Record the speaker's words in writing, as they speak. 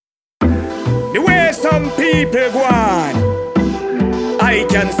The way some people go on, I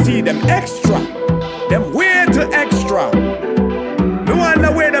can see them extra. Them way too extra. No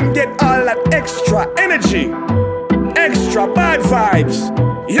wonder where them get all that extra energy, extra bad vibes.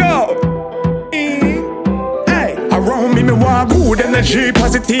 Yo, around me want good energy,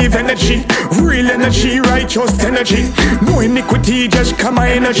 positive energy, real energy, righteous energy. No iniquity, just come my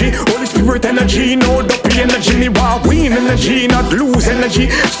energy. Holy Spirit energy, no dopey energy. Me want win energy, not lose energy.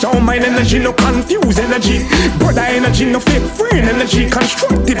 Sound mind energy, no confuse energy. Brother energy, no fake friend energy.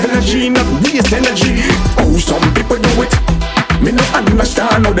 Constructive energy, not waste energy. Oh, some people do it. Me no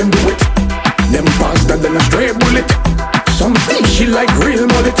understand how them do it. Them faster than a stray bullet. Some fishy like real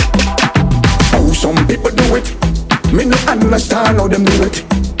mullet. Oh, some people do it. Me no understand how them do it.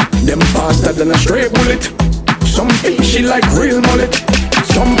 Them faster than a stray bullet. Some fishy like real mullet.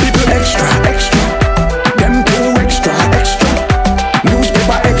 Some people extra, extra. Them too extra, extra.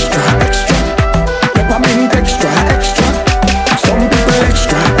 Newspaper extra, extra. Peppermint extra, extra. Some people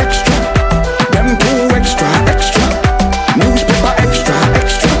extra, extra. Them too extra, extra. Newspaper extra,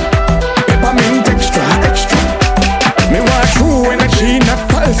 extra. Peppermint extra, extra. Me want true energy, not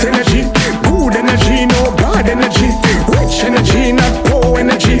false energy. Good energy, no bad energy. Rich energy, not poor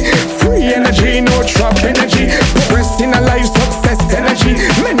energy. Free energy, no trap energy. Progress in a life, success energy.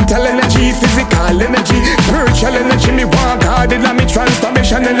 Mental energy, physical energy. Spiritual energy, me want God in me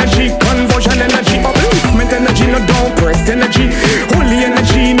transformation energy. Conversion energy, upliftment energy, no down press energy. Holy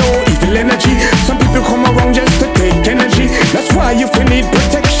energy, no evil energy. Some people come around just to take energy. That's why you feel need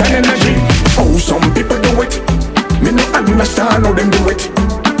protection energy. Oh, some people do it. Me no understand how them do it.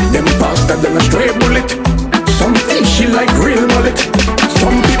 Them faster than a stray bullet. Some fishy like real mullet.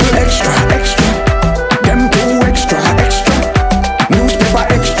 Some people extra, extra. Them too extra, extra. Newspaper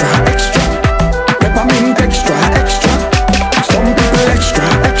extra, extra. Peppermint extra, extra. Some people extra,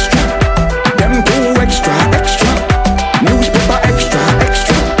 extra. Them too extra, extra. Newspaper extra,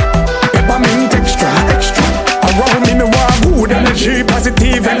 extra. Peppermint extra, extra. Around me want good energy,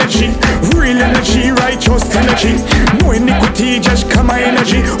 positive energy, real energy, righteous energy. No iniquity, just come my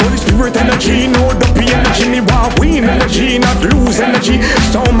energy. Holy Spirit energy, no dopey energy. Me want win energy, not lose energy.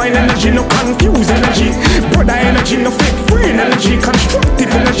 Sound mind energy, no confuse energy. Brother energy, no fake friend energy.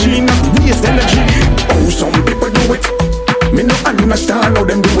 Constructive energy, not waste energy. Oh, some people do it. Me no understand how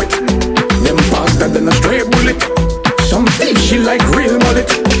them do it.